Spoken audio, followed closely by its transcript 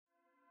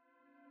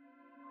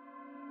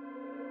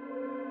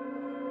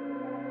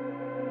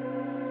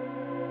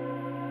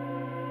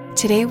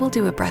Today we'll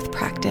do a breath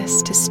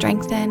practice to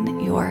strengthen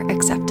your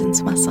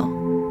acceptance muscle.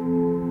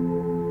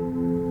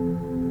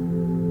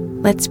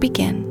 Let's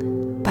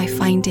begin by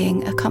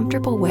finding a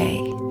comfortable way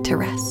to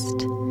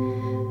rest.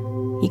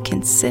 You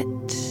can sit,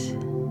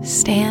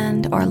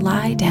 stand, or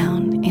lie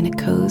down in a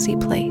cozy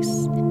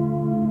place,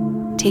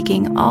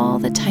 taking all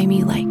the time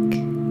you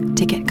like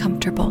to get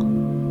comfortable.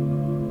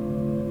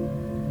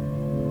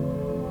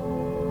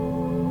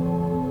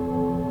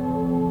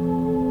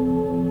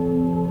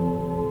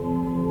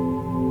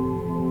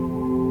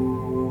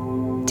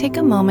 Take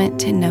a moment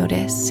to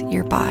notice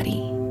your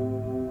body.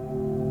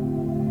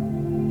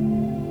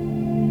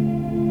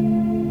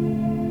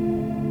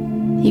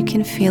 You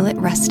can feel it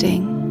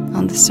resting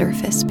on the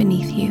surface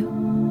beneath you.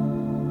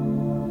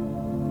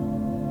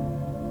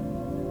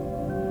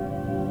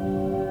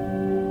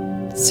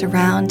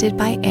 Surrounded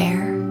by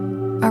air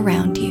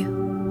around you.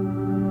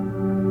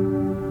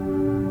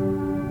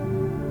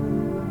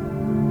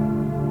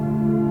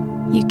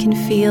 You can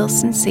feel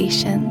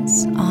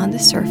sensations on the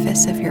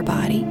surface of your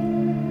body.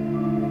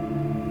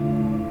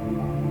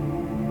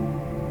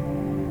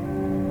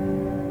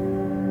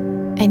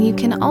 And you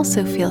can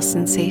also feel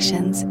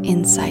sensations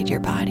inside your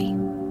body.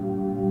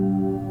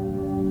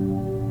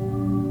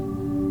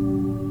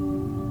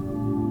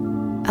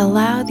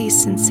 Allow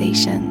these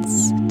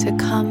sensations to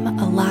come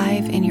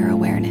alive in your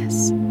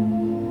awareness,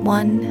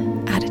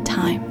 one at a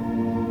time.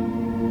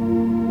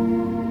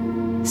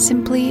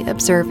 Simply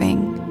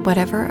observing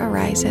whatever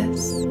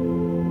arises.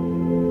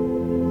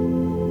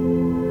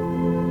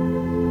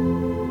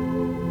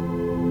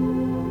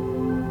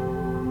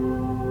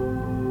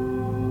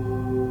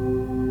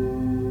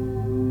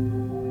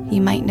 You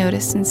might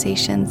notice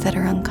sensations that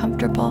are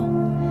uncomfortable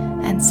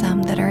and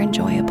some that are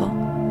enjoyable.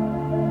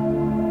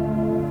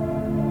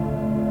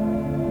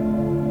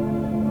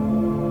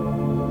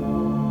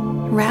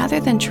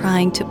 Rather than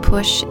trying to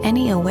push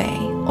any away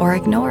or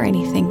ignore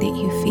anything that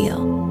you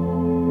feel,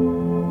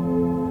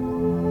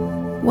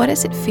 what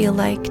does it feel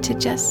like to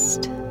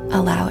just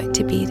allow it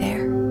to be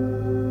there?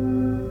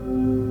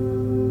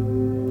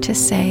 To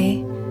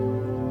say,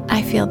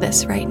 I feel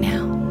this right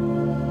now,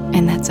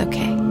 and that's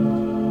okay.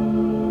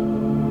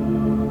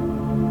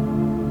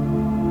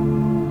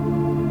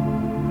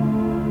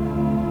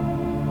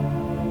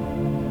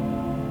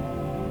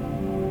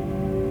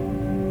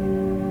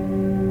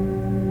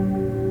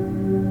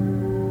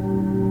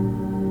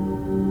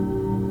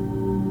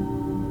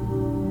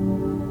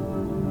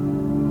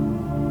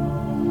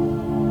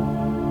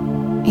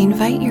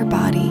 Invite your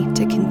body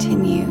to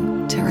continue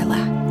to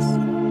relax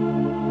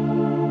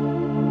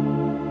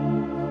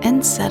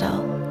and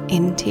settle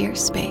into your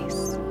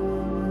space.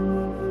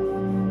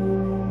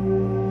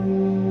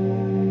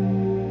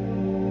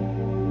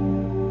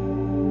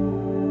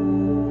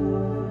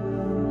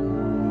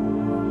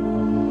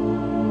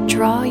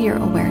 Draw your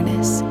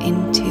awareness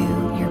into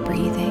your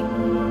breathing,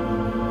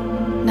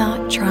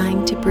 not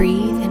trying to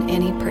breathe in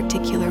any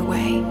particular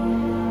way,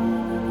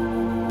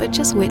 but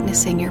just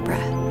witnessing your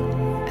breath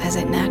as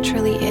it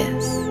naturally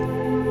is.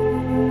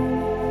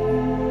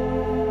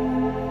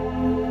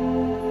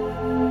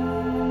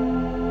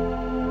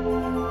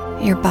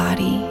 Your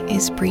body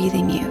is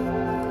breathing you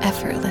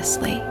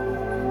effortlessly.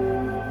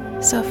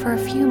 So for a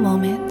few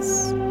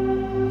moments,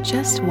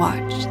 just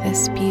watch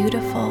this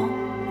beautiful,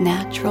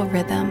 natural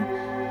rhythm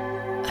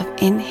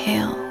of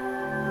inhale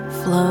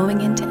flowing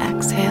into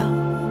exhale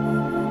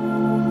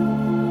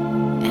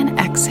and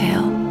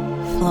exhale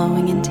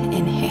flowing into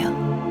inhale.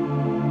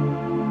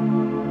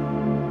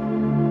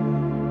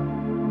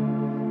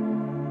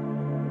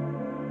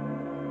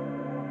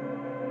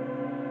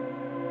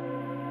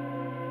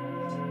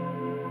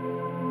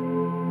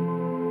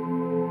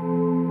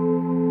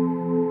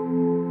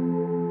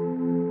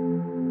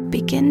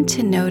 Begin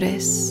to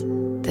notice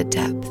the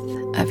depth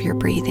of your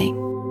breathing.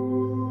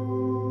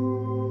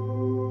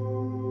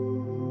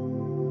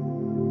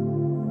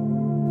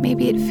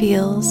 Maybe it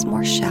feels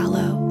more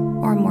shallow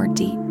or more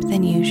deep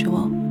than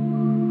usual.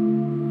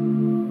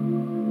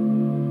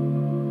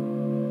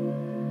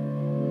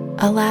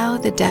 Allow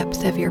the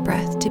depth of your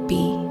breath to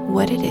be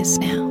what it is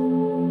now,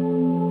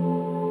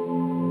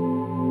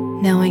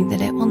 knowing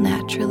that it will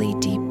naturally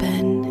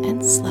deepen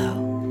and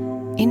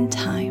slow in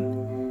time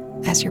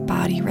as your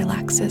body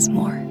relaxes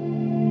more.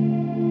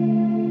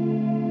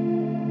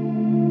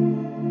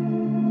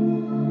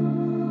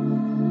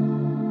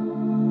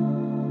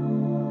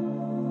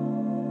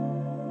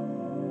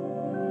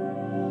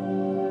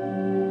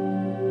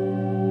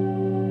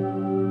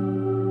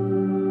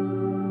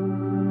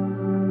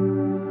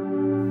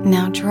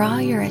 Now draw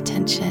your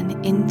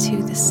attention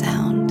into the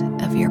sound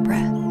of your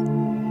breath.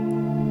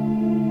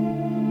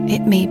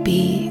 It may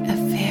be a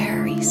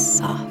very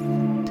soft,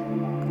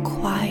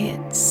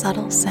 quiet,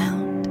 subtle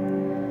sound,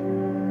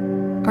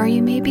 or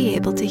you may be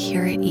able to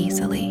hear it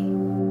easily.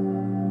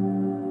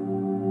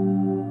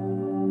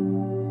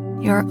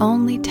 Your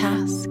only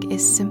task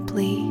is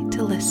simply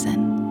to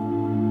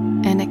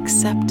listen and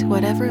accept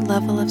whatever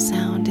level of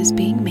sound is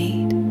being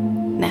made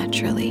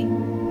naturally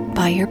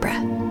by your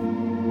breath.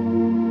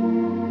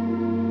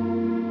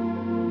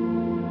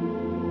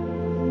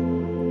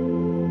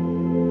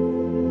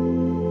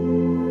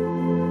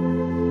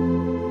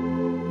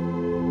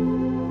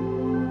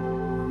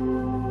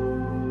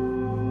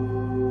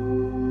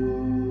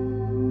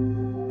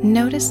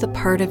 Notice the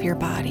part of your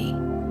body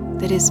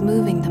that is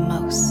moving the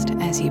most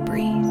as you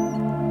breathe.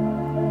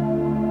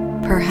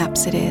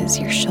 Perhaps it is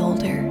your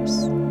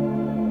shoulders,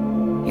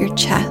 your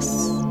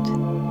chest,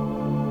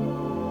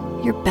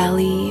 your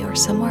belly, or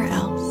somewhere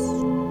else.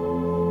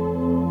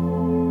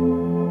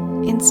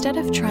 Instead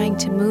of trying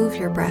to move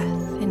your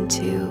breath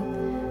into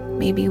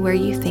maybe where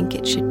you think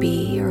it should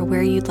be or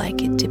where you'd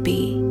like it to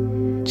be,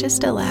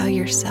 just allow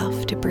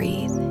yourself to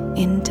breathe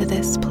into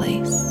this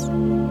place.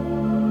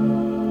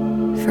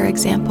 For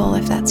example,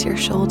 if that's your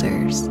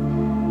shoulders,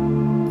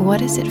 what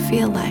does it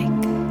feel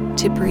like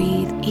to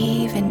breathe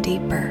even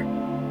deeper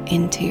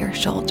into your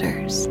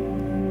shoulders,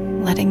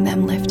 letting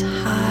them lift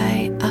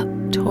high up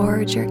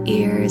towards your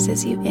ears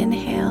as you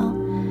inhale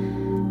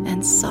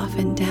and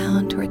soften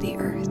down toward the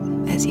earth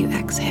as you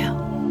exhale.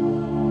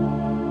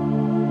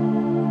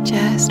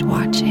 Just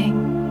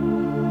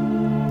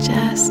watching,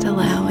 just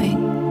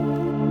allowing.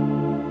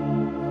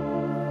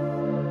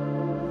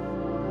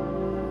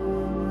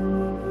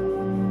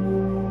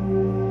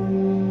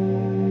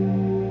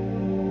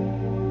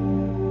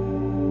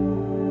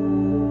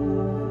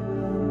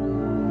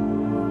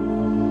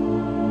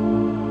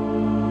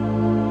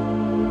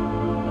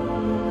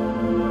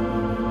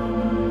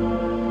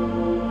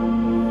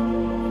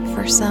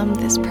 For some,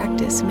 this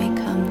practice may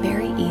come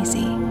very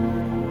easy,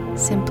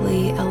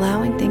 simply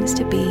allowing things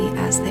to be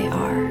as they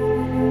are.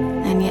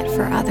 And yet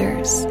for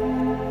others,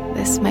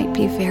 this might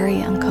be very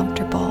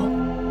uncomfortable.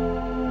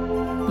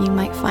 You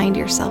might find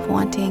yourself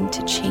wanting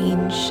to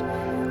change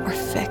or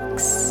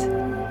fix,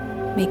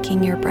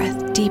 making your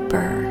breath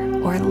deeper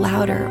or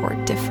louder or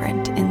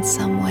different in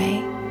some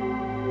way.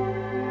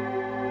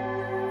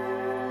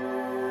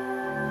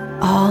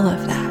 All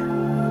of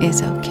that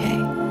is okay.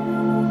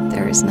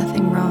 There is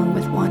nothing wrong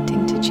with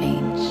wanting to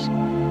change.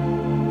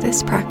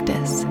 This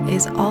practice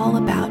is all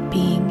about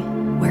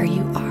being where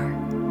you are,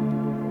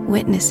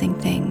 witnessing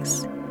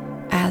things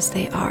as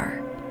they are,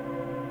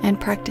 and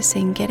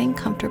practicing getting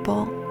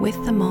comfortable with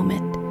the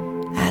moment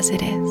as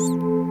it is.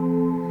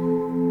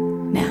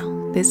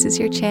 Now, this is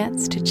your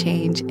chance to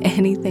change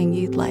anything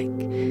you'd like.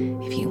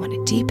 If you want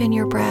to deepen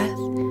your breath,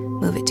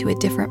 move it to a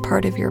different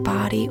part of your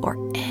body, or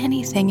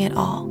anything at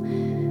all,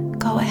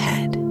 go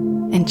ahead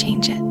and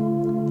change it.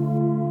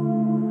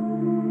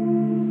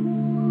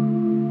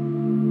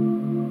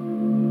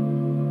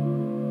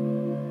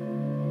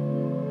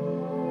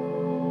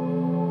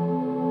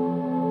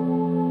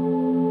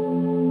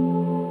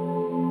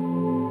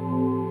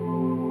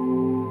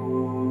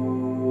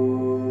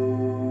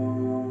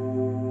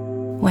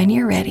 When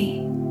you're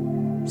ready,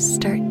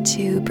 start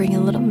to bring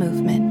a little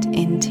movement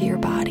into your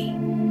body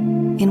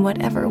in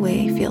whatever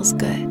way feels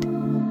good.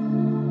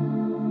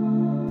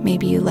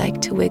 Maybe you like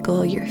to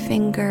wiggle your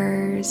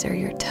fingers or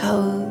your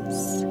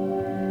toes.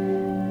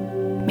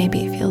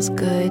 Maybe it feels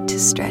good to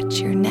stretch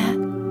your neck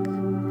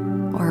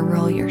or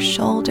roll your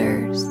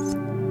shoulders.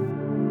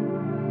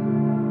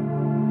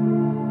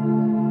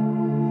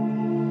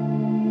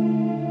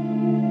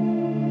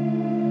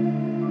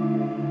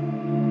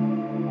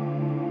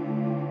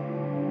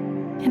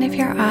 And if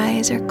your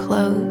eyes are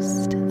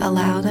closed,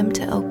 allow them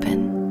to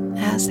open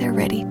as they're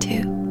ready to.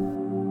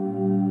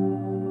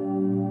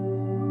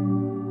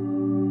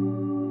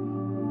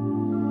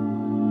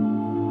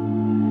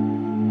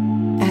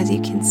 As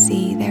you can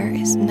see, there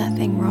is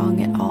nothing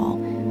wrong at all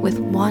with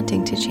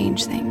wanting to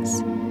change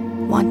things,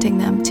 wanting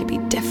them to be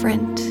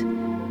different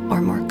or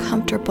more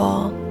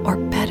comfortable or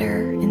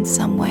better in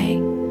some way.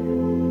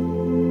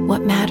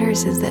 What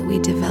matters is that we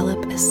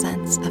develop a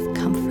sense of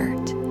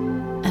comfort,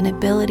 an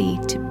ability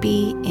to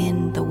be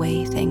in the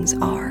way things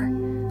are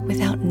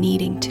without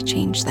needing to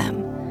change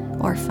them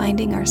or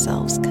finding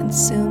ourselves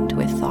consumed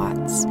with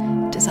thoughts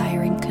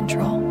desiring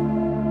control.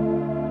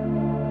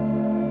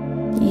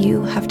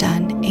 You have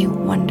done a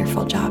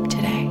wonderful job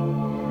today,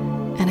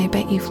 and I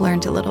bet you've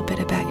learned a little bit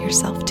about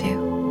yourself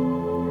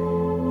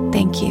too.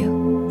 Thank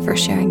you for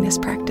sharing this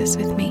practice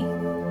with me.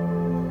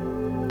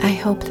 I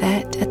hope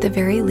that at the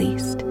very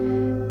least,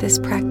 this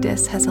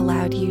practice has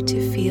allowed you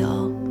to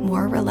feel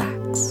more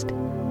relaxed,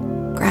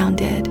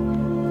 grounded,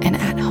 and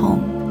at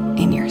home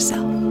in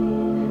yourself.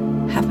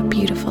 Have a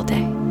beautiful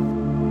day.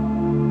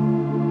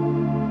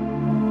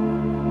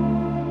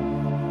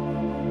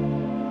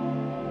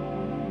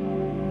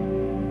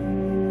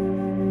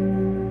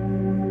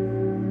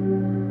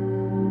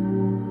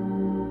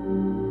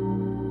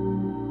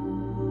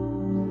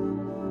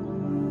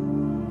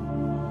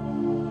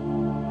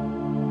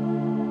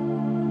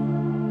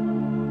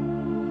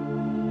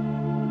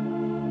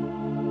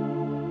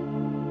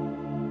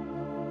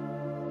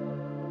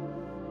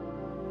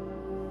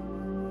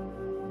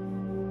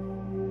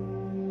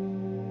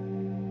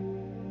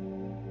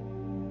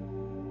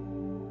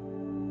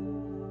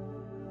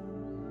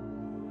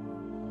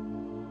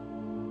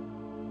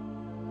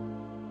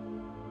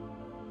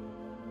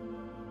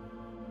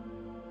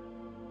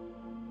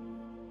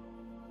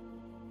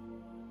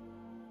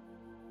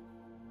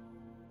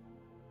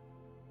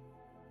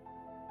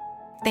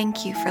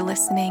 Thank you for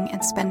listening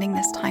and spending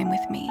this time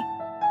with me.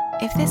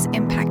 If this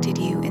impacted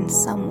you in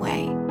some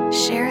way,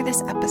 share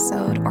this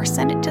episode or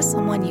send it to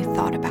someone you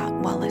thought about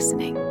while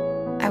listening.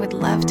 I would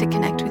love to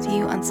connect with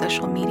you on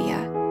social media,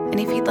 and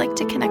if you'd like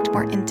to connect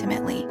more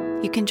intimately,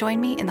 you can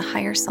join me in the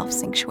Higher Self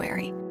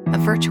Sanctuary, a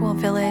virtual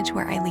village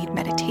where I lead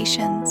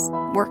meditations,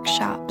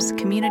 workshops,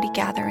 community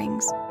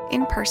gatherings,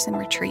 in-person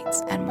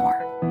retreats, and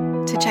more.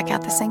 To check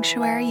out the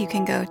sanctuary, you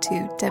can go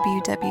to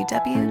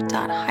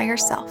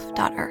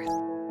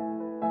www.higherself.earth.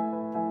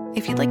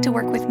 If you'd like to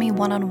work with me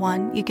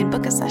one-on-one, you can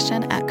book a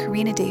session at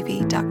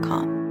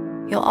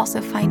karinadavy.com. You'll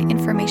also find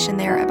information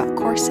there about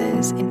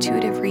courses,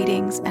 intuitive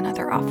readings, and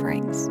other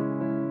offerings.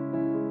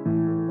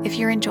 If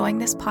you're enjoying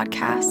this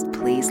podcast,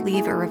 please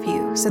leave a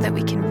review so that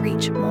we can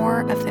reach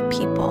more of the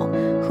people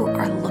who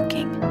are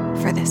looking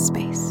for this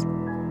space.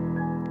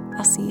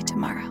 I'll see you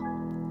tomorrow.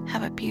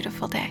 Have a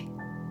beautiful day.